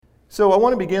So I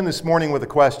want to begin this morning with a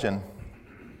question.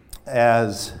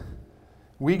 As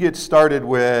we get started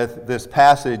with this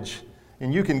passage,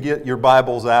 and you can get your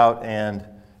Bibles out and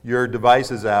your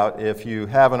devices out if you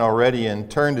haven't already,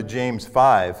 and turn to James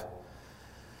 5.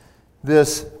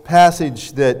 This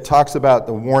passage that talks about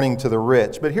the warning to the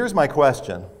rich. But here's my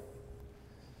question.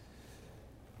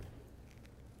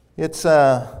 It's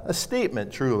a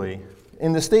statement, truly.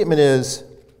 And the statement is,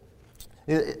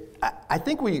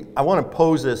 I want to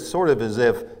pose this sort of as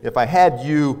if I had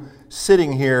you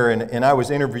sitting here and I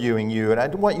was interviewing you, and I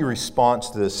want your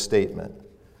response to this statement.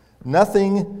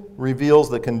 Nothing reveals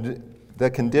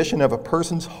the condition of a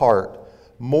person's heart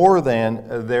more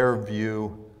than their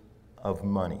view of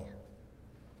money.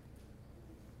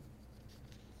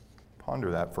 Ponder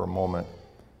that for a moment.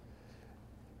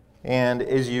 And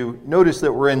as you notice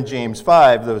that we're in James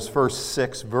 5, those first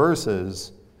 6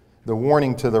 verses, the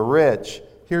warning to the rich,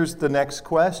 here's the next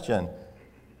question.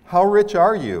 How rich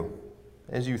are you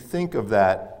as you think of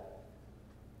that?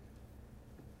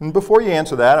 And before you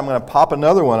answer that, I'm going to pop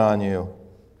another one on you.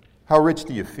 How rich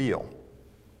do you feel?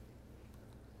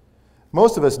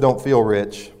 Most of us don't feel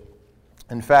rich.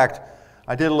 In fact,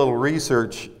 I did a little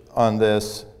research on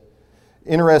this.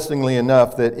 Interestingly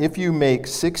enough, that if you make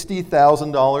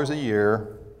 $60,000 a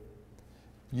year,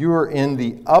 you are in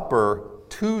the upper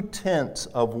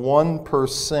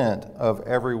 0.2% of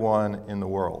everyone in the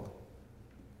world.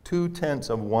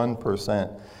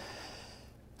 0.2%.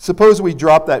 Suppose we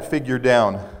drop that figure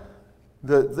down.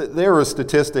 There are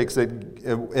statistics at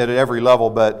every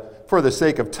level, but for the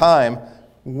sake of time,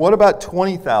 what about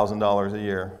 $20,000 a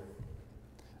year?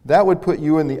 That would put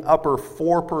you in the upper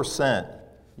 4%.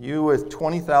 You with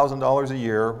 $20,000 a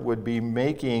year would be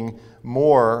making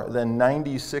more than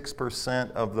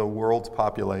 96% of the world's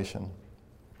population.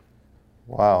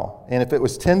 Wow. And if it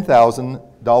was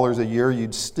 $10,000 a year,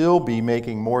 you'd still be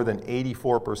making more than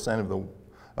 84%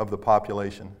 of the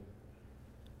population.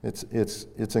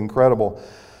 It's incredible.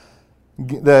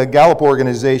 The Gallup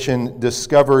organization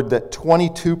discovered that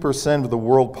 22% of the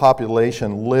world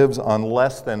population lives on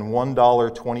less than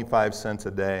 $1.25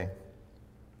 a day.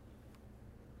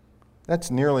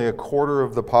 That's nearly a quarter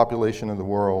of the population of the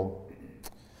world.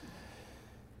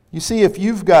 You see, if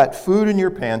you've got food in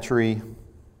your pantry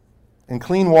and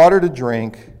clean water to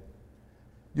drink,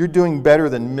 you're doing better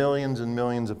than millions and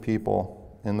millions of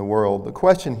people in the world. The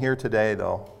question here today,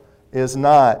 though, is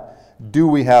not, do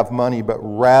we have money, but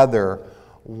rather,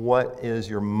 what is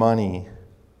your money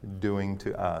doing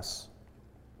to us?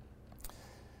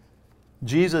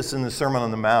 Jesus, in the Sermon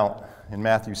on the Mount, in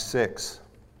Matthew 6,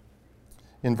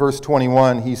 in verse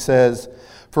 21, he says,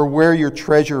 "For where your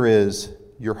treasure is,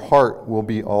 your heart will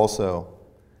be also."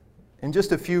 And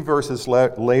just a few verses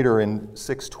later in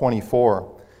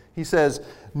 6:24, he says,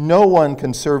 "No one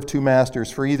can serve two masters,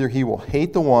 for either he will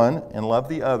hate the one and love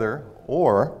the other,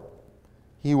 or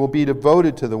he will be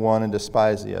devoted to the one and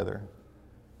despise the other.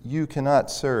 You cannot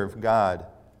serve God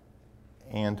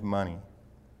and money."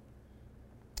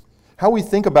 How we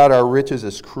think about our riches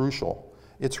is crucial.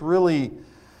 It's really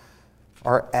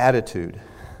our attitude.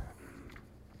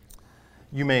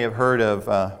 You may have heard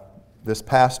of this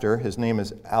pastor. His name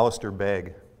is Alistair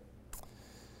Begg.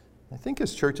 I think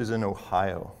his church is in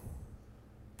Ohio.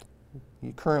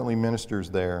 He currently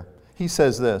ministers there. He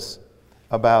says this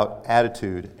about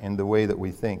attitude and the way that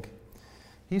we think.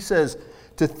 He says,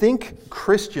 to think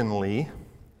Christianly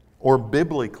or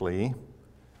biblically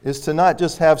is to not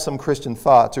just have some Christian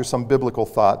thoughts or some biblical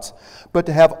thoughts, but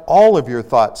to have all of your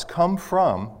thoughts come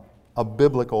from a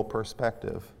biblical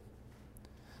perspective.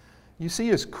 You see,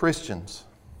 as Christians,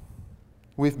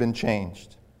 we've been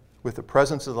changed. With the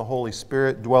presence of the Holy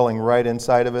Spirit dwelling right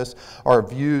inside of us, our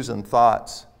views and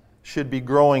thoughts should be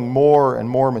growing more and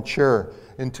more mature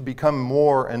and to become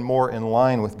more and more in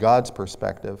line with God's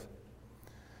perspective.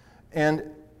 And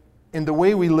in the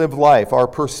way we live life, our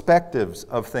perspectives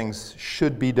of things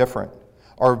should be different.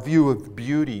 Our view of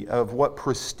beauty, of what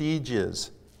prestige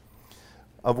is,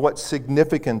 of what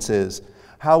significance is,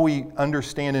 how we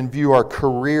understand and view our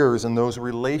careers and those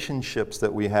relationships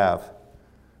that we have,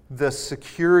 the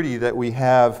security that we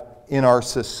have in our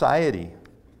society,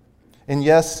 and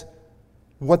yes,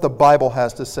 what the Bible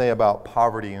has to say about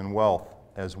poverty and wealth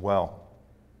as well.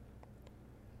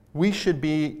 We should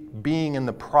be being in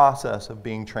the process of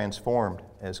being transformed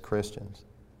as Christians.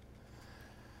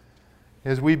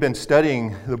 As we've been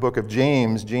studying the book of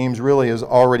James, James really has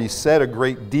already said a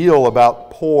great deal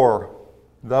about the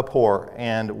poor,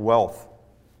 and wealth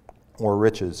or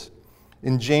riches.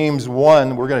 In James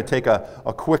 1, we're going to take a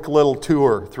quick little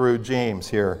tour through James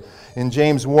here. In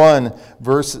James 1,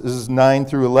 verses 9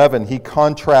 through 11, he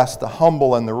contrasts the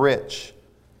humble and the rich.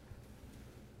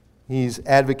 He's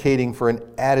advocating for an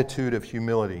attitude of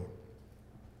humility.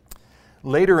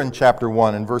 Later in chapter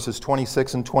 1, in verses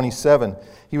 26 and 27,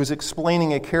 he was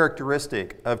explaining a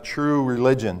characteristic of true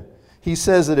religion. He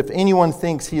says that if anyone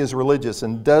thinks he is religious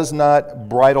and does not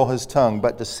bridle his tongue,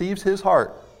 but deceives his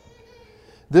heart,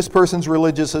 this person's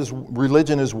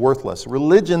religion is worthless.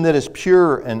 Religion that is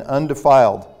pure and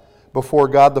undefiled before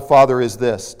God the Father is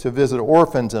this: to visit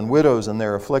orphans and widows in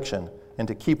their affliction, and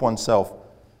to keep oneself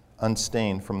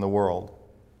unstained from the world.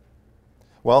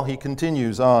 Well, he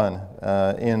continues on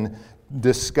in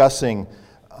discussing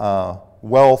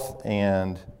wealth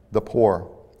and the poor.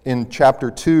 In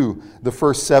chapter 2, the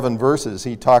first 7 verses,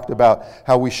 he talked about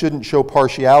how we shouldn't show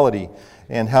partiality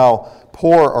and how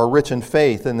poor are rich in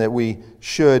faith, and that we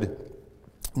should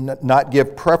not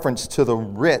give preference to the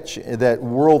rich, that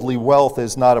worldly wealth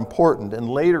is not important. And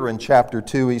later in chapter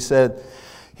 2, he said,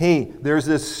 hey, there's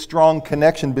this strong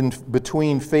connection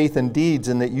between faith and deeds,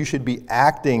 and that you should be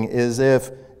acting as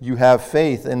if you have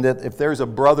faith, and that if there's a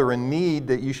brother in need,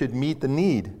 that you should meet the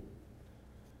need.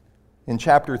 In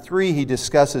chapter 3, he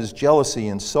discusses jealousy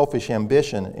and selfish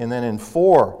ambition. And then in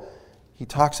 4, he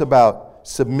talks about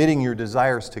submitting your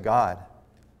desires to God.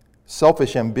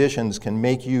 Selfish ambitions can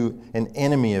make you an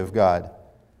enemy of God.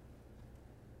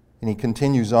 And he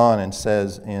continues on and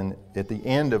says at the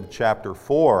end of chapter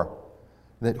 4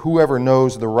 that whoever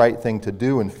knows the right thing to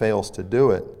do and fails to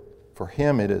do it, for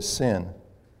him it is sin.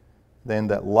 Then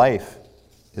that life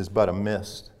is but a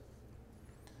mist.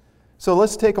 So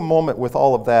let's take a moment with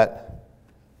all of that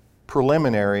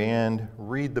preliminary and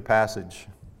read the passage.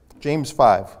 James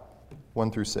 5,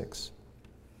 1 through 6.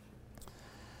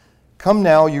 Come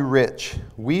now, you rich,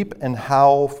 weep and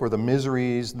howl for the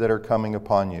miseries that are coming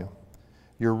upon you.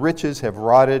 Your riches have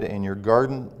rotted, and your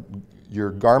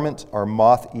garments are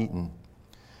moth-eaten.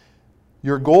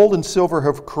 Your gold and silver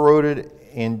have corroded,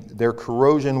 and their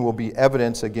corrosion will be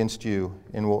evidence against you,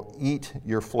 and will eat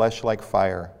your flesh like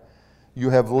fire. You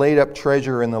have laid up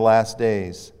treasure in the last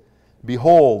days.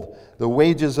 Behold, the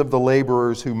wages of the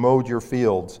laborers who mowed your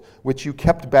fields, which you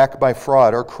kept back by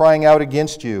fraud, are crying out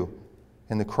against you,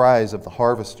 and the cries of the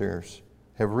harvesters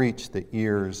have reached the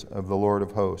ears of the Lord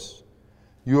of hosts.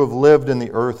 You have lived in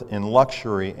the earth in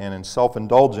luxury and in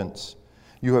self-indulgence.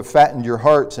 You have fattened your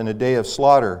hearts in a day of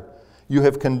slaughter. You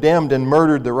have condemned and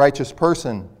murdered the righteous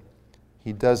person.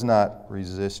 He does not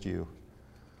resist you.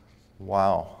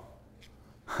 Wow.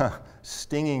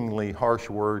 Stingingly harsh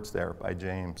words there by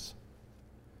James.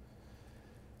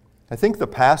 I think the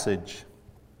passage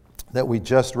that we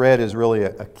just read is really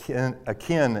akin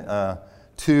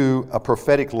to a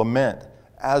prophetic lament,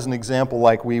 as an example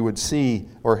like we would see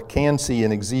or can see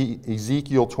in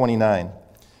Ezekiel 29.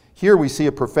 Here we see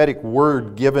a prophetic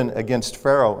word given against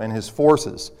Pharaoh and his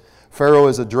forces. Pharaoh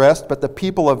is addressed, but the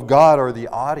people of God are the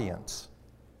audience.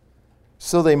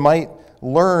 So they might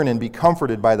learn and be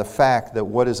comforted by the fact that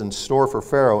what is in store for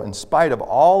Pharaoh, in spite of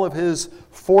all of his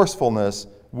forcefulness,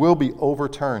 will be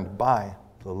overturned by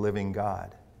the living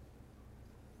God.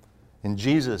 And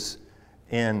Jesus,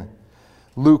 in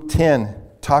Luke 10,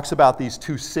 talks about these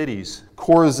two cities,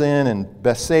 Chorazin and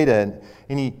Bethsaida,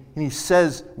 and he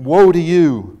says, woe to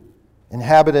you,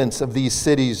 inhabitants of these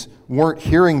cities weren't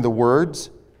hearing the words,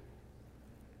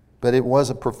 but it was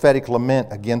a prophetic lament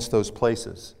against those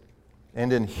places.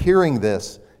 And in hearing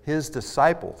this, his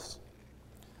disciples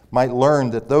might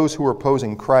learn that those who are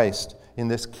opposing Christ in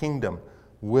this kingdom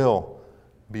will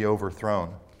be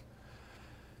overthrown.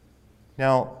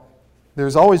 Now,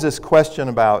 there's always this question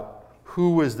about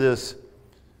who are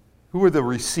the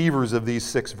receivers of these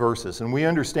 6 verses? And we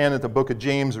understand that the book of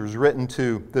James was written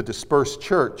to the dispersed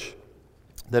church,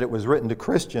 that it was written to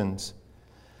Christians.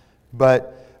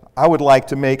 But I would like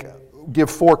to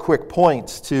give 4 quick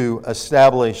points to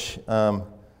establish that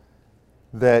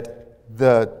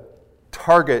the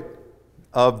target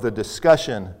of the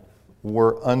discussion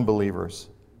were unbelievers.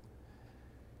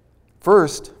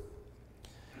 First,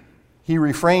 he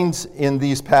refrains in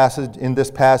this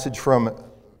passage from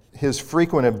his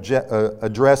frequent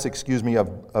address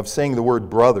of saying the word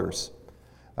brothers,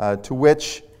 to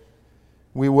which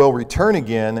we will return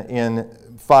again in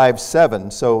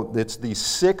 5:7. So it's these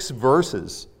 6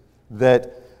 verses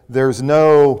that there's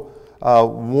no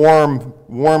warm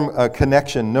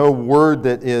connection, no word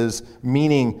that is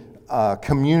meaning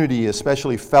community,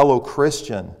 especially fellow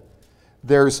Christian.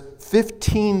 There's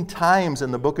 15 times in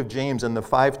the book of James, in the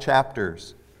 5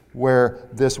 chapters, where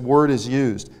this word is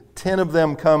used. 10 of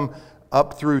them come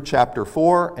up through chapter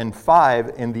 4, and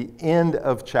 5 in the end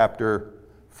of chapter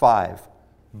 5.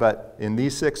 But in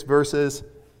these 6 verses,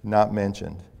 not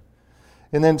mentioned.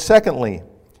 And then secondly,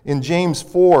 in James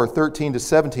 4, 13 to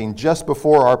 17, just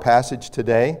before our passage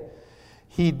today,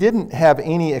 he didn't have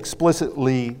any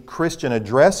explicitly Christian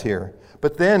address here.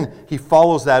 But then he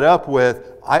follows that up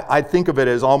with, I think of it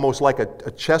as almost like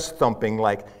a chest thumping,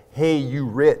 like, hey, you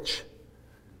rich.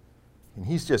 And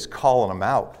he's just calling them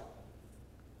out.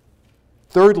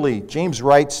 Thirdly, James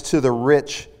writes to the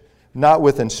rich not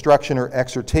with instruction or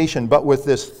exhortation, but with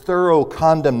this thorough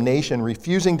condemnation,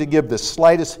 refusing to give the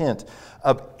slightest hint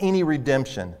of any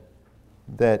redemption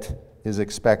that is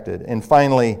expected. And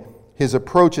finally, his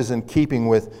approach is in keeping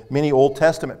with many Old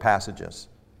Testament passages,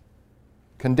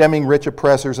 condemning rich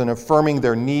oppressors and affirming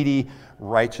their needy,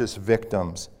 righteous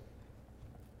victims.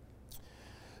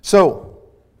 So,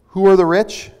 who are the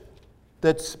rich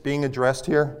that's being addressed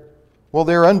here? Well,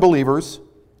 they're unbelievers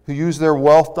who use their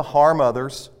wealth to harm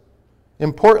others.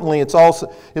 Importantly, it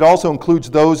also includes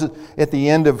those at the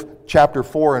end of chapter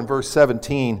 4 and verse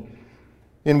 17.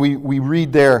 And we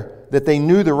read there that they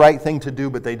knew the right thing to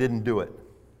do, but they didn't do it.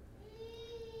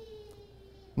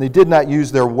 And they did not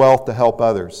use their wealth to help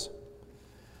others.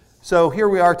 So here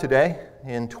we are today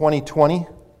in 2020.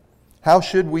 How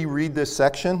should we read this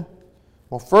section?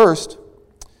 Well, first,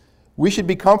 we should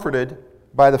be comforted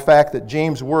by the fact that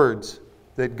James' words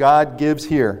that God gives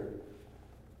here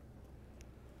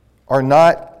are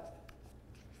not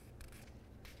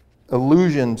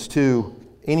allusions to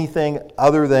anything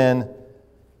other than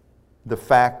the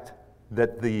fact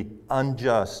that the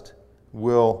unjust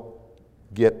will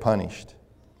get punished.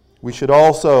 We should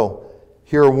also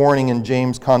hear a warning in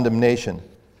James' condemnation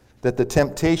that the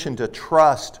temptation to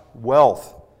trust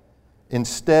wealth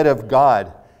instead of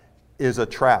God is a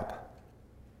trap.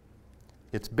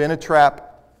 It's been a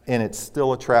trap, and it's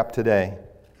still a trap today.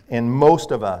 And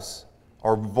most of us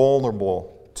are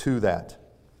vulnerable to that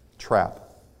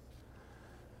trap.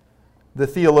 The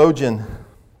theologian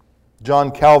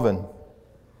John Calvin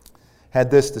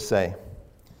had this to say.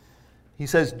 He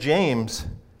says, James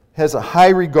has a high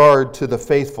regard to the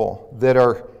faithful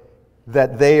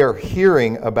that they are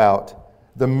hearing about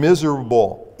the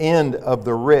miserable end of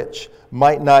the rich,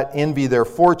 might not envy their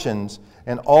fortunes,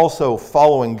 and also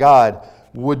following God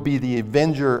would be the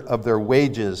avenger of their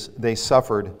wages they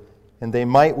suffered, and they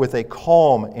might with a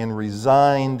calm and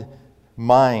resigned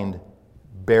mind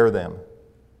bear them.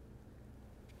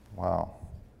 Wow.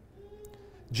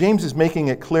 James is making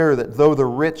it clear that though the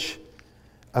rich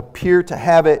appear to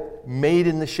have it made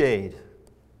in the shade,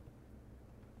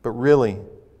 but really,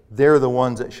 they're the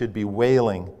ones that should be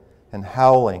wailing and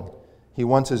howling. He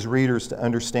wants his readers to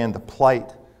understand the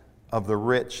plight of the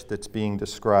rich that's being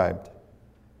described.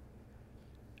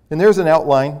 And there's an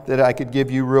outline that I could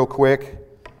give you real quick.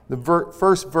 The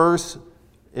first verse,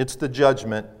 it's the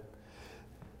judgment.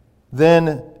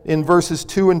 Then in verses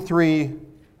 2 and 3,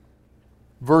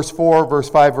 verse 4, verse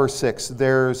 5, verse 6,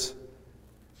 there's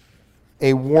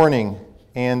a warning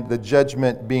and the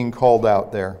judgment being called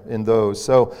out there in those.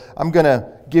 So I'm going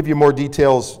to give you more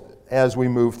details as we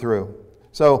move through.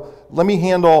 So let me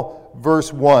handle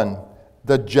verse 1,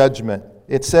 the judgment.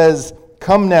 It says,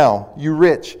 "Come now, you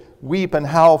rich, weep and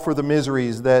howl for the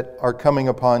miseries that are coming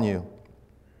upon you."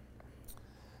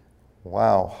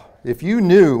 Wow. If you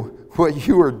knew what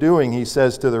you were doing, he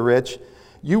says to the rich,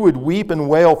 you would weep and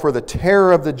wail for the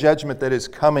terror of the judgment that is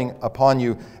coming upon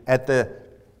you at the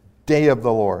day of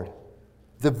the Lord.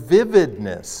 The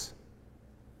vividness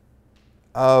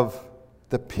of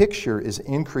the picture is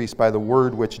increased by the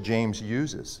word which James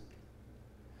uses.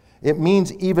 It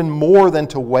means even more than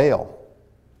to wail.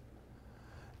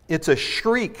 It's a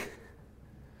shriek.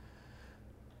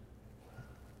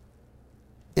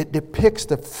 It depicts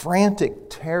the frantic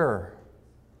terror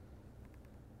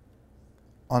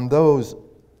on those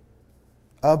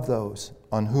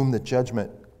on whom the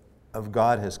judgment of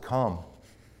God has come.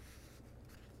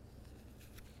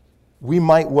 We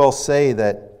might well say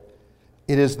that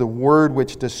it is the word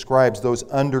which describes those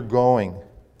undergoing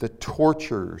the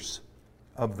tortures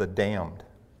of the damned.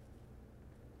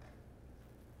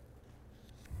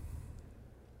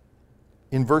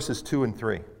 In verses 2 and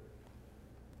 3,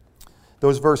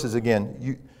 those verses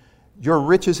again, your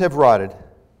riches have rotted,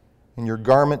 and your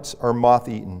garments are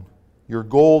moth-eaten. Your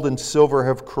gold and silver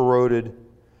have corroded,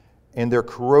 and their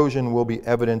corrosion will be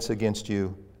evidence against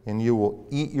you, and you will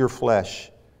eat your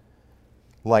flesh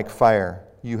like fire.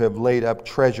 You have laid up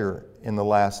treasure in the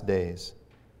last days.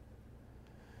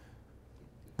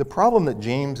 The problem that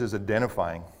James is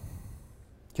identifying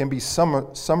can be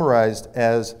summarized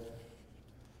as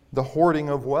the hoarding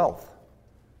of wealth.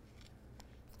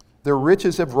 Their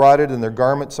riches have rotted and their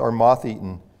garments are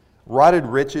moth-eaten. Rotted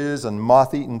riches and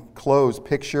moth-eaten clothes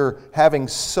picture having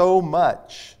so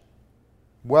much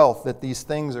wealth that these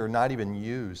things are not even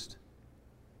used.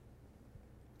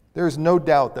 There is no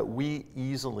doubt that we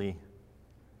easily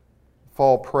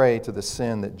fall prey to the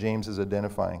sin that James is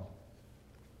identifying.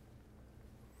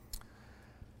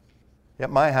 At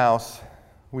my house,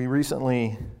 we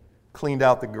recently cleaned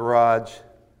out the garage,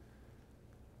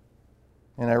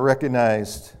 and I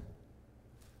recognized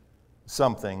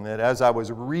something, that as I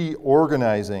was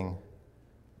reorganizing,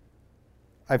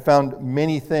 I found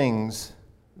many things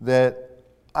that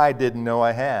I didn't know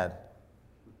I had.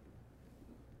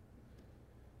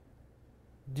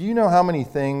 Do you know how many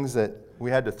things that we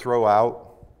had to throw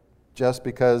out just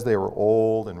because they were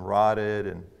old and rotted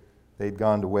and they'd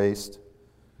gone to waste?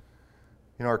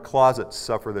 You know, our closets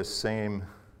suffer this same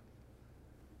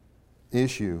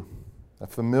issue, a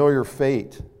familiar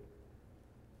fate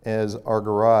as our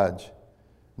garage.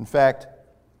 In fact,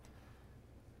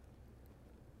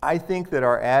 I think that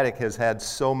our attic has had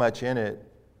so much in it,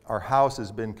 our house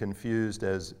has been confused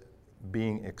as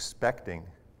being expecting.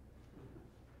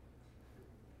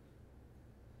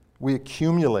 We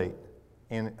accumulate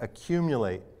and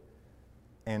accumulate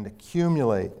and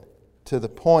accumulate to the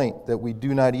point that we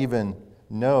do not even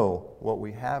know what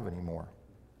we have anymore.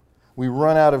 We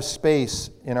run out of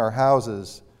space in our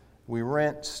houses. We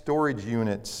rent storage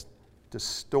units to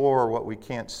store what we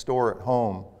can't store at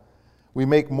home. We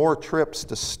make more trips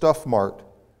to Stuff Mart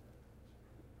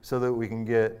so that we can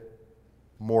get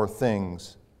more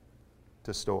things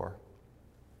to store.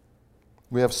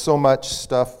 We have so much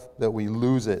stuff that we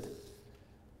lose it.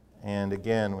 And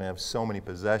again, we have so many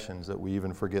possessions that we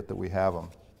even forget that we have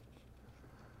them.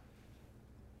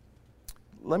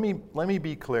 Let me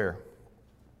be clear.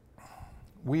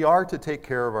 We are to take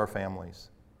care of our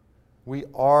families. We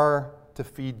are to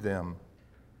feed them.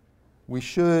 We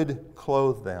should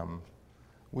clothe them.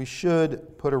 We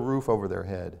should put a roof over their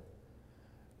head.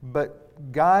 But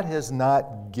God has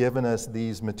not given us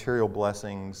these material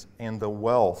blessings and the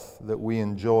wealth that we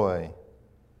enjoy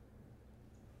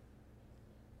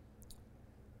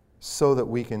so that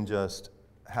we can just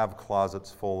have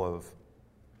closets full of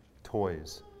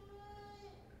toys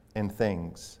and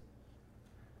things.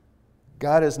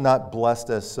 God has not blessed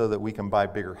us so that we can buy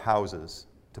bigger houses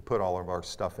to put all of our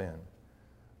stuff in,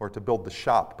 or to build the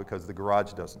shop because the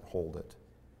garage doesn't hold it.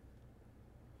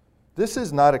 This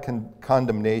is not a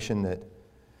condemnation that,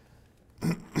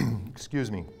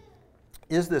 excuse me,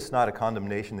 is this not a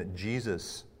condemnation that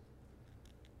Jesus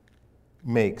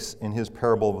makes in his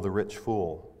parable of the rich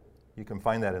fool? You can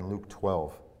find that in Luke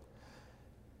 12.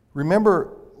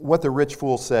 Remember what the rich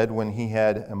fool said when he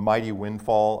had a mighty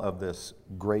windfall of this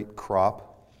great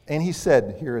crop? And he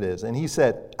said, here it is, and he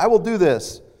said, I will do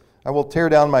this. I will tear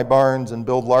down my barns and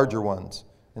build larger ones,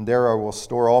 and there I will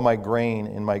store all my grain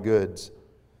and my goods.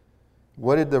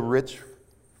 What did the rich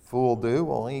fool do?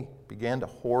 Well, he began to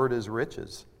hoard his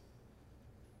riches.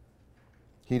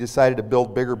 He decided to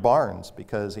build bigger barns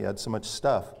because he had so much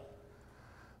stuff.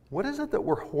 What is it that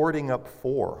we're hoarding up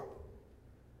for?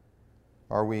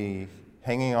 Are we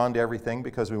hanging on to everything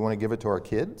because we want to give it to our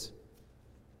kids?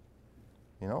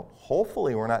 You know,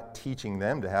 hopefully we're not teaching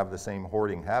them to have the same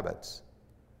hoarding habits.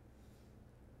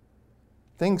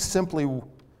 Things simply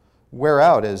wear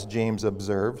out, as James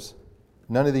observes.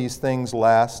 None of these things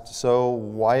last, so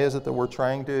why is it that we're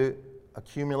trying to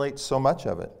accumulate so much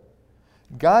of it?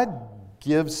 God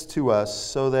gives to us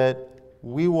so that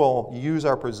we will use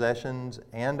our possessions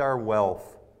and our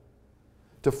wealth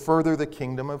to further the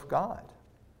kingdom of God.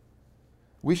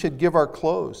 We should give our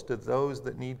clothes to those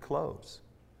that need clothes.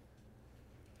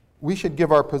 We should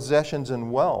give our possessions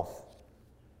and wealth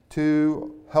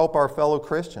to help our fellow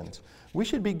Christians. We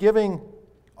should be giving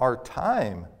our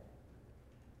time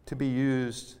to be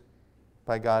used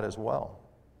by God as well.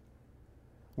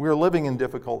 We are living in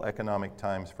difficult economic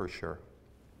times for sure.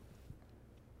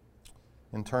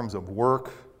 In terms of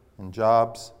work and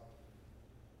jobs,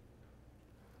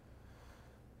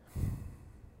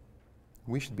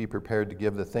 we should be prepared to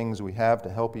give the things we have to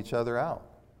help each other out.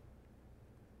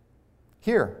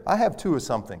 Here, I have two of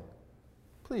something.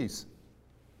 Please,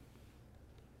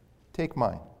 take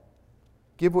mine.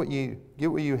 Give what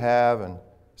you have and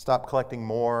stop collecting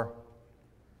more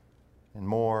and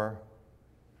more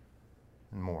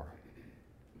and more.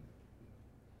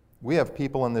 We have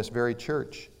people in this very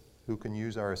church who can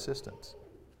use our assistance.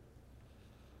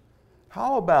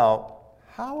 How about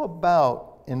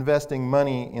investing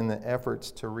money in the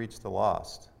efforts to reach the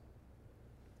lost?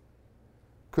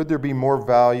 Could there be more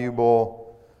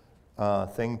valuable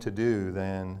thing to do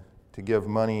than to give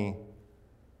money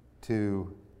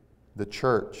to the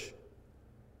church?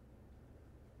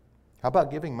 How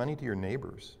about giving money to your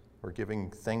neighbors or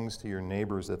giving things to your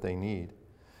neighbors that they need?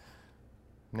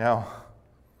 Now,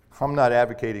 I'm not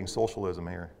advocating socialism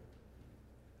here.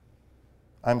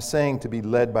 I'm saying to be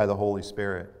led by the Holy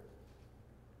Spirit.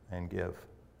 and give.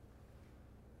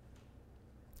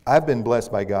 I've been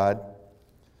blessed by God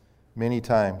many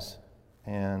times,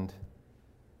 and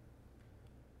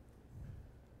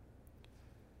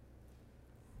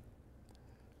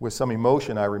with some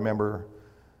emotion, I remember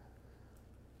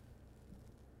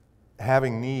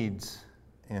having needs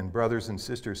and brothers and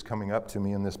sisters coming up to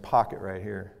me in this pocket right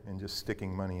here and just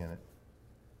sticking money in it.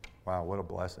 Wow, what a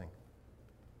blessing.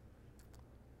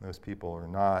 Those people are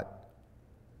not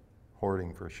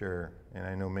hoarding for sure, and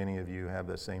I know many of you have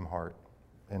the same heart,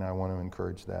 and I want to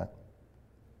encourage that.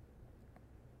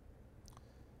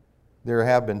 There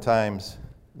have been times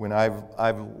when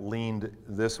I've leaned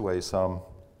this way some.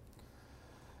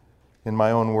 In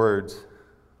my own words,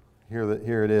 here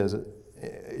it is.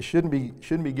 It shouldn't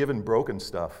be given broken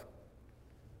stuff.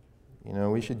 You know,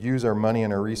 we should use our money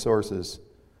and our resources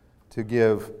to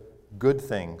give good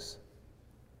things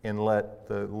and let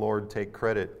the Lord take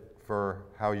credit for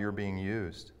how you're being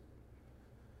used.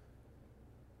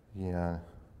 Yeah.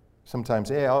 Sometimes,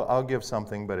 hey, I'll give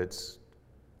something, but it's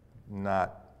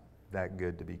not that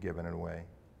good to be giving it away.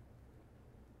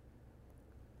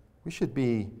 We should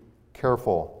be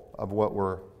careful of what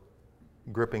we're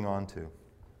gripping onto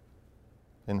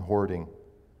and hoarding.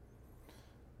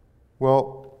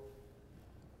 Well,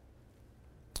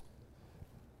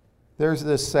 there's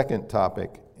this second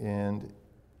topic, and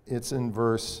it's in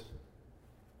verse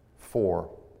 4,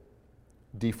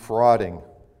 defrauding.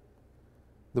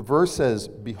 The verse says,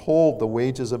 "Behold, the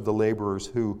wages of the laborers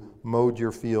who mowed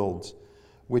your fields,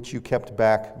 which you kept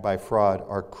back by fraud,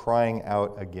 are crying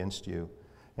out against you.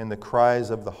 And the cries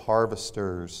of the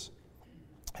harvesters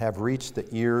have reached the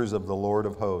ears of the Lord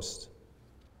of hosts."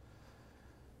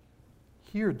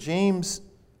 Here, James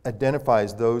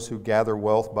identifies those who gather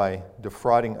wealth by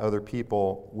defrauding other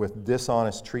people with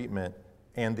dishonest treatment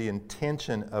and the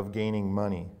intention of gaining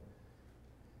money.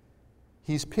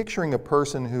 He's picturing a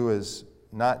person who is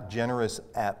not generous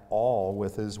at all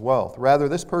with his wealth. Rather,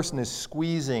 this person is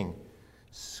squeezing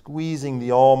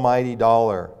the almighty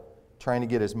dollar, trying to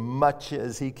get as much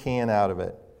as he can out of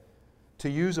it. To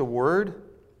use a word,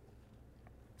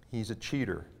 he's a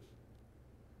cheater.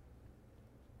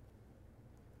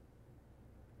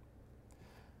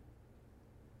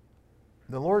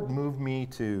 The Lord moved me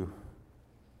to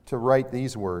write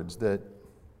these words, that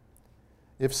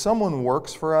if someone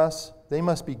works for us, they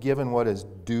must be given what is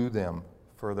due them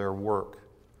for their work.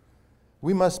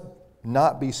 We must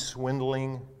not be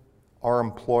swindling our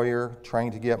employer,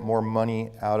 trying to get more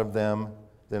money out of them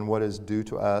than what is due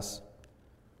to us.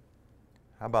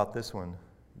 How about this one,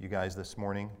 you guys, this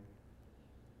morning?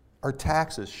 Our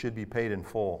taxes should be paid in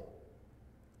full.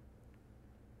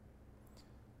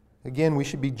 Again, we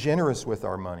should be generous with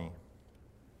our money.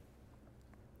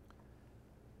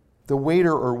 The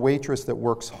waiter or waitress that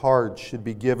works hard should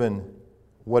be given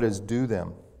what is due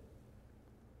them.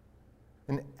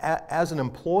 And as an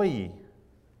employee,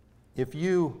 if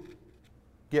you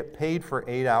get paid for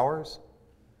 8 hours,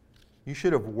 you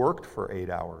should have worked for 8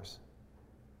 hours.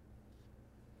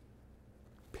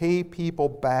 Pay people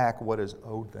back what is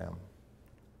owed them.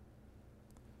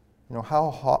 You know, how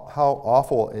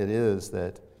awful it is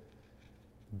that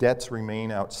debts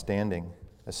remain outstanding,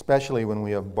 especially when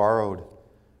we have borrowed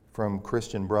from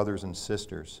Christian brothers and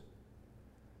sisters.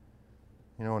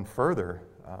 You know, and further,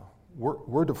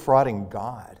 we're defrauding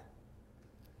God.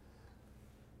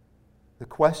 The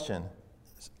question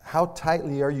is, how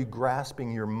tightly are you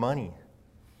grasping your money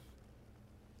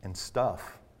and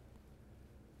stuff?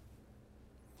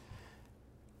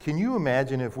 Can you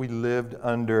imagine if we lived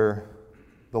under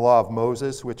the law of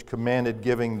Moses, which commanded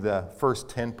giving the first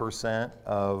 10%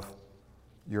 of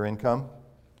your income?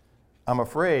 I'm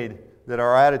afraid that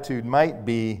our attitude might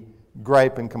be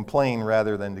gripe and complain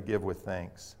rather than to give with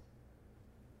thanks.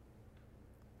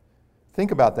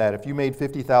 Think about that. If you made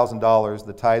 $50,000,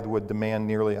 the tithe would demand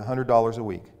nearly $100 a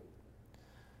week.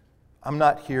 I'm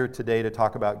not here today to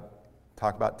talk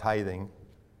about tithing,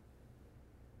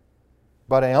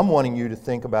 but I am wanting you to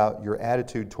think about your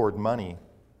attitude toward money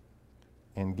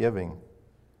and giving.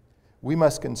 We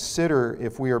must consider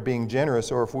if we are being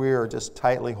generous or if we are just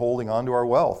tightly holding on to our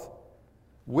wealth.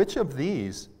 Which of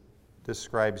these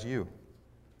describes you?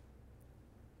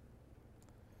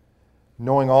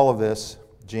 Knowing all of this,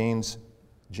 James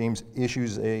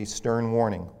issues a stern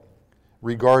warning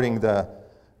regarding the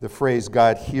phrase,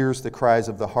 God hears the cries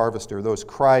of the harvester. Those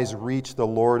cries reach the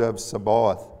Lord of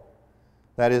Sabaoth.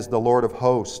 That is the Lord of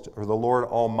hosts, or the Lord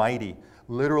Almighty.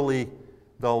 Literally,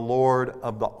 the Lord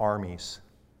of the armies.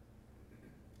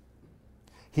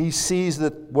 He sees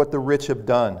what the rich have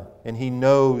done, and he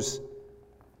knows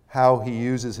how he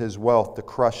uses his wealth to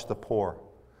crush the poor.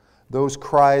 Those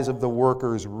cries of the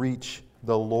workers reach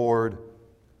the Lord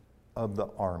of the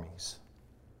armies.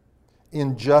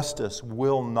 Injustice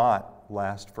will not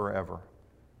last forever.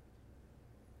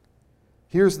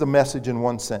 Here's the message in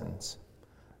one sentence.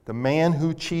 The man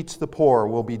who cheats the poor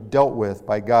will be dealt with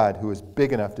by God, who is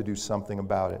big enough to do something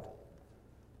about it.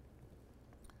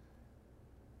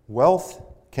 Wealth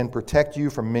can protect you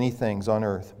from many things on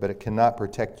earth, but it cannot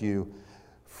protect you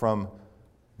from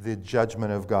the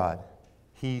judgment of God.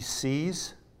 He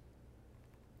sees,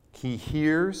 He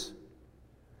hears,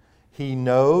 He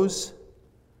knows.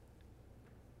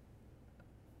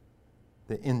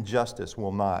 The injustice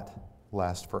will not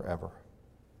last forever.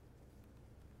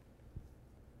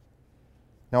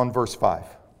 Now in verse 5.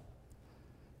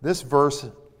 This verse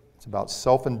is about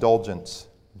self-indulgence.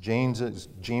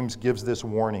 James gives this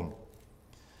warning.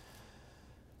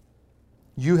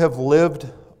 You have lived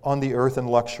on the earth in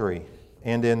luxury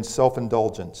and in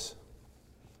self-indulgence.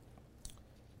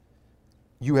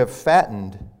 You have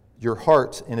fattened your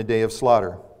hearts in a day of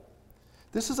slaughter.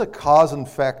 This is a cause and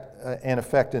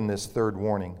effect in this third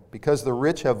warning. Because the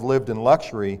rich have lived in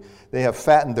luxury, they have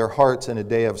fattened their hearts in a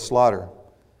day of slaughter.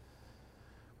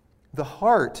 The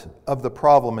heart of the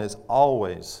problem is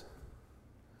always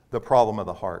the problem of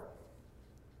the heart.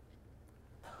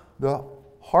 The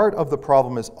heart of the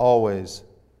problem is always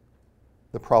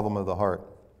the problem of the heart.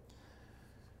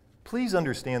 Please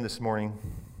understand this morning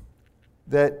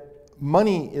that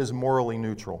money is morally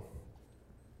neutral.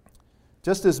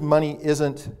 Just as money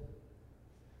isn't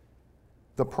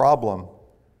the problem,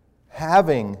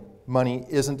 having money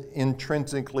isn't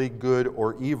intrinsically good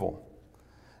or evil.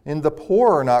 And the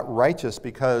poor are not righteous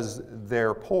because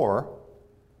they're poor,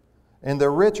 and the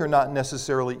rich are not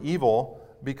necessarily evil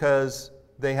because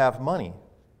they have money.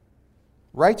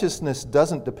 Righteousness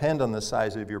doesn't depend on the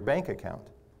size of your bank account,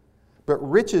 but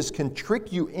riches can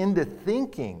trick you into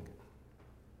thinking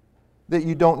that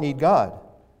you don't need God.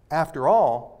 After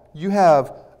all, you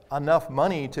have enough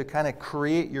money to kind of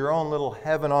create your own little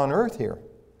heaven on earth here.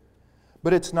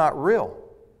 But it's not real,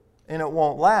 and it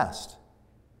won't last.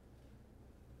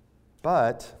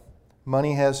 But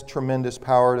money has tremendous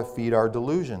power to feed our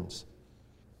delusions.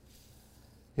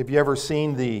 Have you ever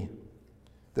seen the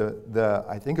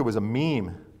I think it was a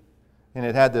meme, and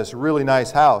it had this really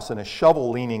nice house and a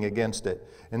shovel leaning against it,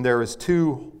 and there was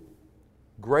two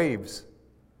graves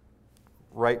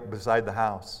right beside the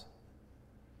house.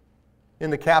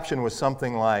 And the caption was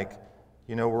something like,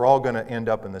 we're all going to end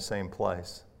up in the same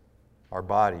place, our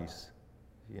bodies.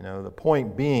 The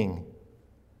point being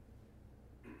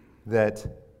that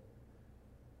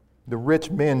the rich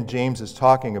men James is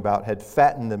talking about had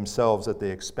fattened themselves at the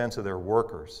expense of their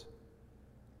workers.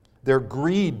 Their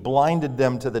greed blinded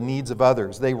them to the needs of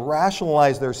others. They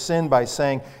rationalized their sin by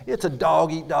saying, it's a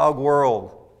dog-eat-dog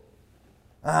world.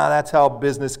 That's how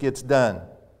business gets done.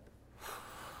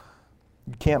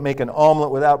 You can't make an omelet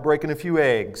without breaking a few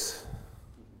eggs.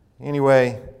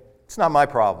 Anyway, it's not my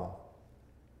problem.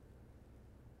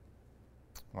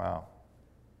 Wow.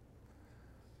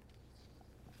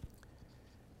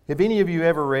 Have any of you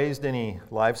ever raised any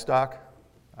livestock?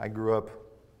 I grew up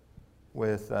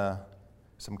with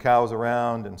some cows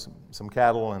around and some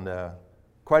cattle and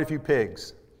quite a few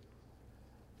pigs.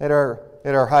 At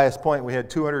our highest point, we had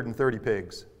 230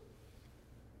 pigs.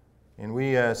 And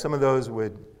we some of those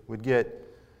would get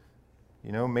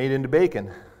made into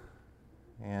bacon.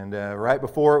 And right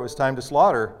before it was time to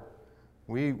slaughter,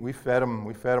 we fed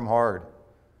them hard.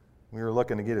 We were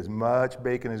looking to get as much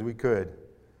bacon as we could.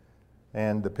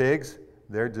 And the pigs,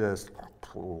 they're just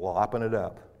lopping it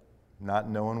up, not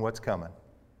knowing what's coming.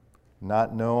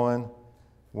 Not knowing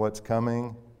what's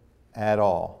coming at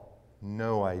all.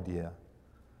 No idea.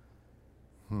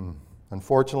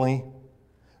 Unfortunately,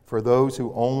 for those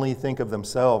who only think of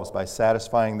themselves by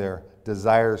satisfying their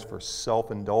desires for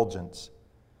self-indulgence,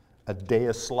 a day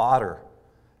of slaughter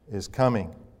is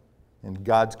coming, and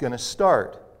God's going to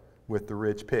start with the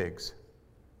rich pigs.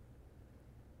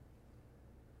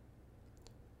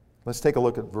 Let's take a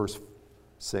look at verse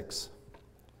 6.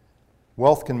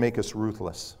 Wealth can make us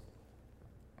ruthless.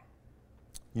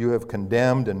 You have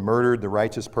condemned and murdered the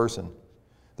righteous person.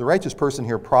 The righteous person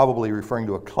here probably referring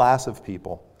to a class of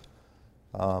people.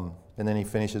 And then he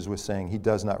finishes with saying, he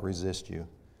does not resist you.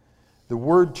 The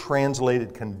word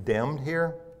translated condemned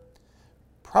here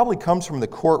probably comes from the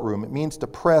courtroom. It means to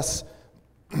press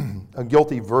a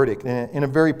guilty verdict in a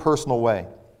very personal way.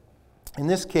 In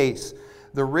this case,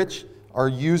 the rich are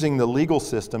using the legal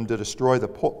system to destroy the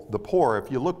poor.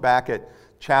 If you look back at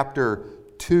chapter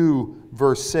 2,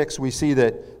 verse 6, we see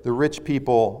that the rich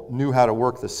people knew how to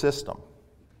work the system.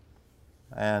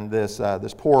 And this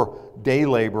poor day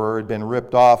laborer had been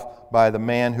ripped off by the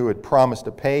man who had promised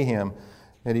to pay him,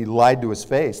 and he lied to his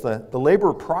face. The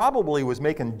laborer probably was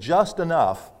making just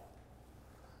enough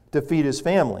to feed his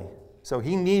family. So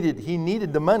he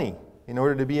needed the money in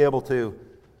order to be able to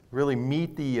really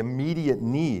meet the immediate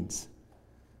needs.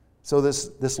 So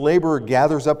this laborer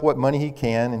gathers up what money he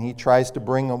can, and he tries to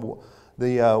bring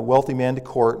the wealthy man to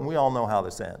court, and we all know how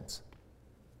this ends.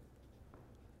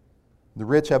 The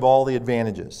rich have all the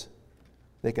advantages.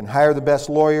 They can hire the best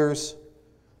lawyers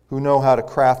who know how to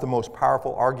craft the most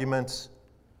powerful arguments.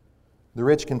 The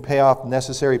rich can pay off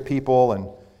necessary people and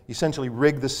essentially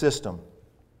rig the system.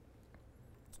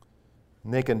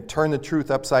 And they can turn the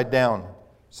truth upside down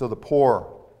so the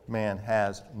poor man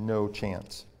has no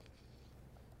chance.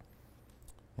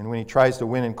 And when he tries to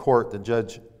win in court, the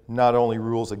judge not only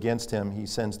rules against him, he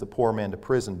sends the poor man to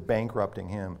prison, bankrupting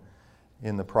him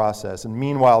in the process. And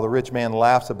meanwhile, the rich man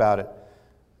laughs about it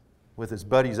with his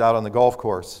buddies out on the golf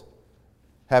course,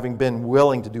 having been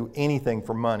willing to do anything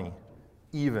for money,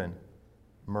 even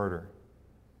murder.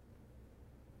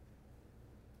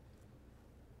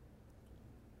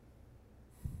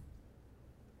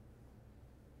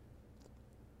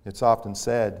 It's often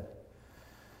said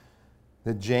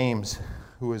that James,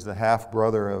 who is the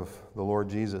half-brother of the Lord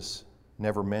Jesus,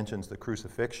 never mentions the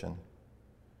crucifixion.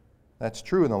 That's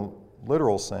true in the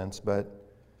literal sense, but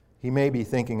he may be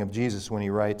thinking of Jesus when he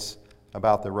writes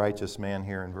about the righteous man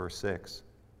here in verse 6.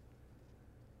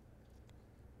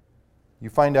 You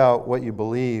find out what you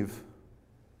believe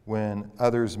when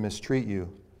others mistreat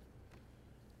you.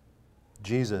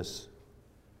 Jesus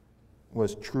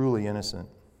was truly innocent.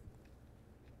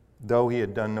 Though he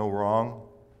had done no wrong,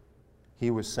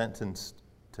 he was sentenced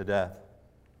to death.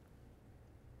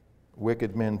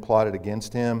 Wicked men plotted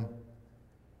against him,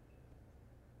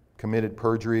 committed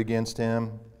perjury against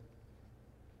him.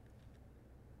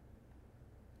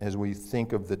 As we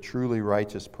think of the truly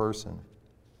righteous person,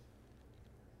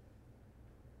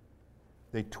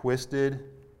 they twisted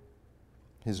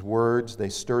his words, they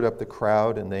stirred up the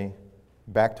crowd, and they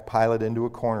backed Pilate into a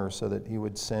corner so that he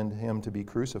would send him to be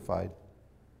crucified.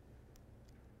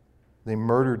 They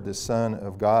murdered the Son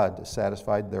of God to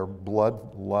satisfy their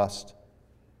bloodlust.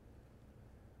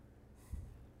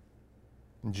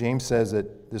 And James says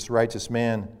that this righteous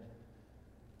man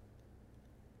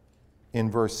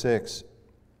in verse 6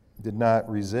 did not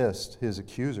resist his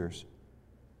accusers.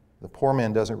 The poor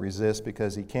man doesn't resist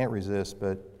because he can't resist,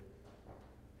 but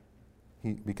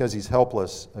because he's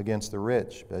helpless against the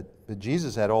rich. But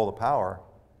Jesus had all the power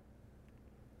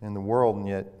in the world, and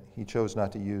yet he chose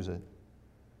not to use it.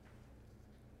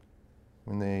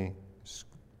 When they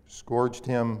scourged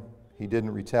him, he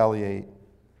didn't retaliate.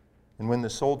 And when the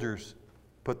soldiers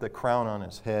put the crown on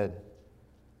his head,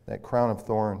 that crown of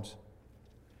thorns,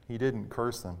 he didn't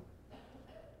curse them.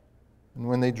 And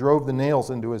when they drove the nails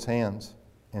into his hands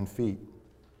and feet,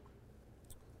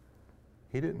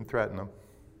 he didn't threaten them.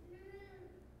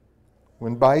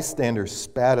 When bystanders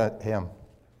spat at him,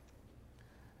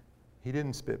 he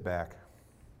didn't spit back.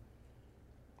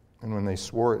 And when they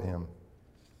swore at him,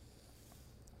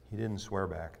 he didn't swear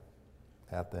back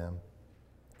at them.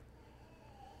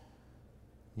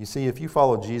 You see, if you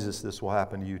follow Jesus, this will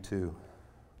happen to you too.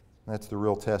 That's the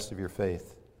real test of your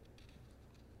faith.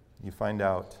 You find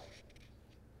out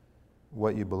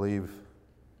what you believe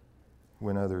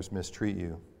when others mistreat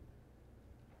you.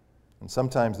 And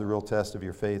sometimes the real test of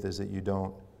your faith is that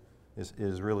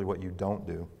is really what you don't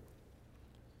do.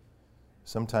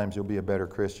 Sometimes you'll be a better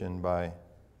Christian by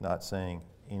not saying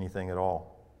anything at all.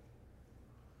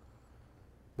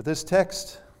 But this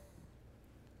text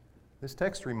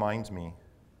reminds me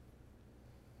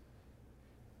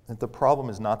that the problem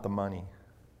is not the money.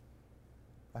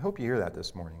 I hope you hear that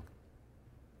this morning.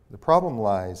 The problem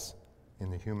lies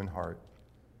in the human heart.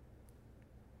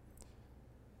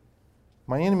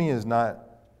 My enemy is not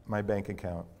my bank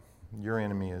account. Your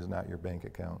enemy is not your bank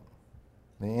account.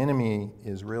 The enemy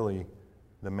is really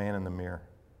the man in the mirror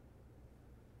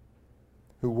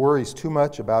who worries too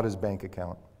much about his bank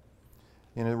account.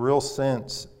 In a real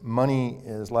sense, money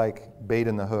is like bait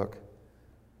in the hook.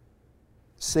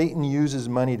 Satan uses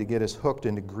money to get us hooked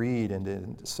into greed and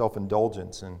into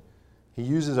self-indulgence, and he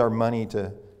uses our money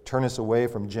to turn us away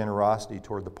from generosity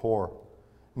toward the poor.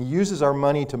 And he uses our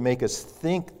money to make us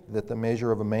think that the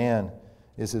measure of a man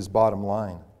is his bottom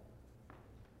line.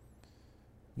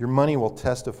 Your money will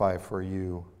testify for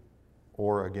you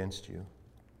or against you.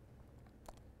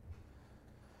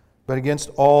 But against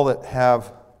all that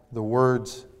have the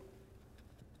words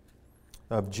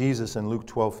of Jesus in Luke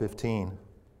 12:15.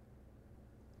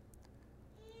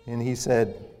 And he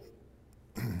said,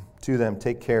 to them,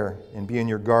 take care and be on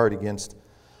your guard against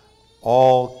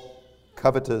all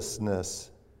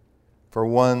covetousness, for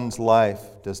one's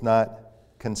life does not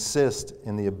consist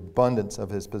in the abundance of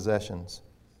his possessions.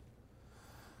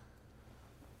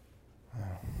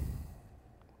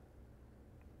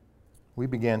 We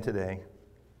began today,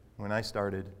 when I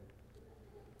started,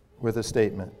 with a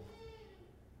statement.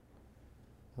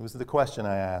 It was the question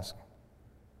I asked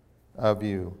of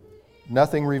you.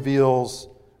 Nothing reveals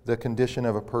the condition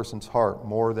of a person's heart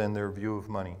more than their view of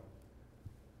money.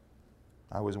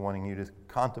 I was wanting you to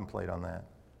contemplate on that.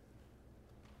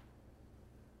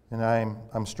 And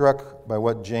I'm struck by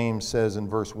what James says in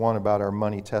verse 1 about our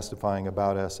money testifying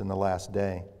about us in the last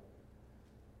day.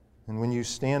 And when you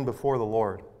stand before the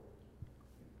Lord,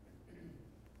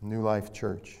 New Life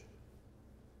Church,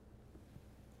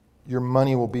 your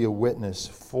money will be a witness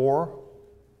for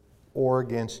or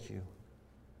against you.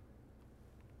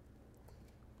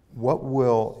 What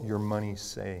will your money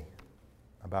say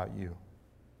about you?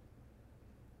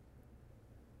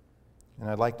 And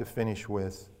I'd like to finish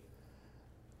with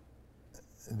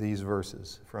these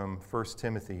verses from 1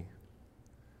 Timothy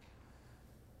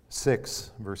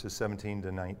 6, verses 17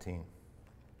 to 19.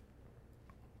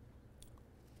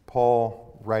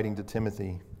 Paul, writing to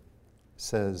Timothy,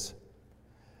 says,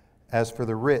 "As for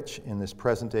the rich in this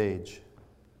present age,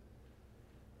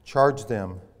 charge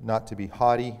them not to be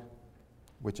haughty,"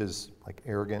 which is like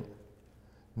arrogant,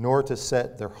 "nor to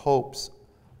set their hopes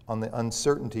on the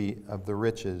uncertainty of the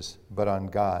riches, but on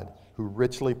God, who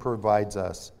richly provides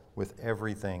us with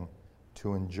everything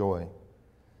to enjoy.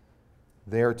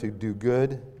 They are to do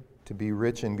good, to be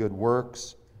rich in good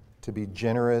works, to be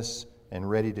generous and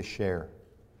ready to share,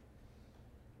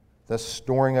 thus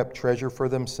storing up treasure for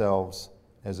themselves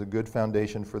as a good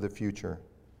foundation for the future,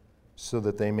 so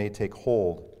that they may take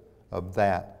hold of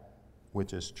that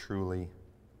which is truly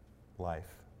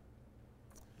life."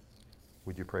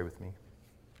 Would you pray with me?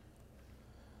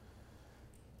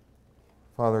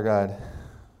 Father God,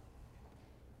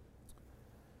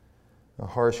 a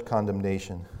harsh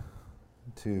condemnation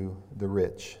to the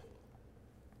rich,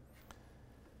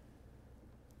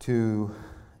 to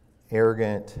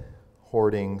arrogant,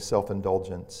 hoarding,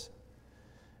 self-indulgence.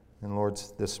 And Lord,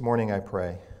 this morning I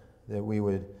pray that we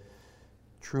would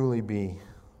truly be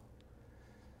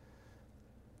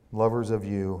lovers of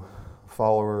you,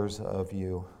 followers of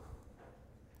you,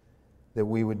 that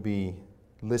we would be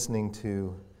listening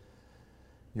to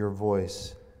your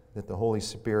voice, that the Holy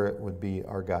Spirit would be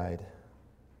our guide,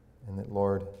 and that,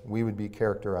 Lord, we would be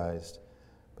characterized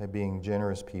by being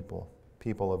generous people,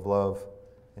 people of love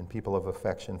and people of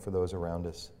affection for those around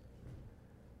us.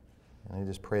 And I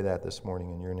just pray that this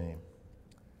morning in your name.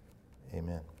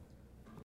 Amen.